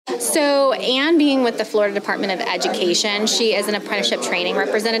So Anne, being with the Florida Department of Education, she is an apprenticeship training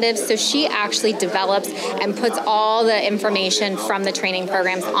representative, so she actually develops and puts all the information from the training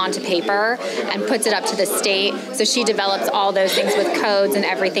programs onto paper and puts it up to the state. So she develops all those things with codes and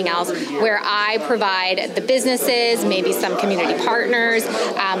everything else, where I provide the businesses, maybe some community partners,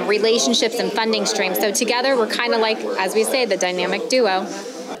 relationships and funding streams. So together we're kind of like, as we say, the dynamic duo.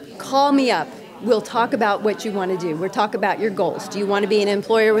 Call me up. We'll talk about what you want to do. We'll talk about your goals. Do you want to be an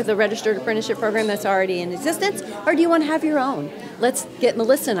employer with a registered apprenticeship program that's already in existence, or do you want to have your own? Let's get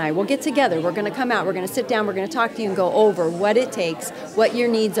Melissa and I, we'll get together. We're going to come out, we're going to sit down, we're going to talk to you and go over what it takes, what your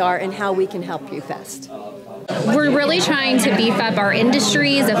needs are, and how we can help you best. We're really trying to beef up our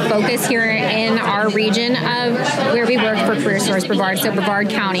industries of focus here in our region of where we work for CareerSource Brevard, so Brevard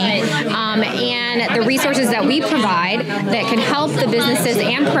County, and the resources that we provide that can help the businesses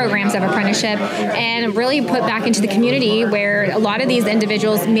and programs of apprenticeship and really put back into the community where a lot of these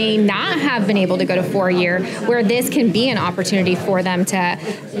individuals may not have been able to go to 4-year, where this can be an opportunity for them to,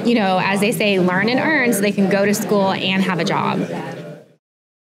 as they say, learn and earn so they can go to school and have a job.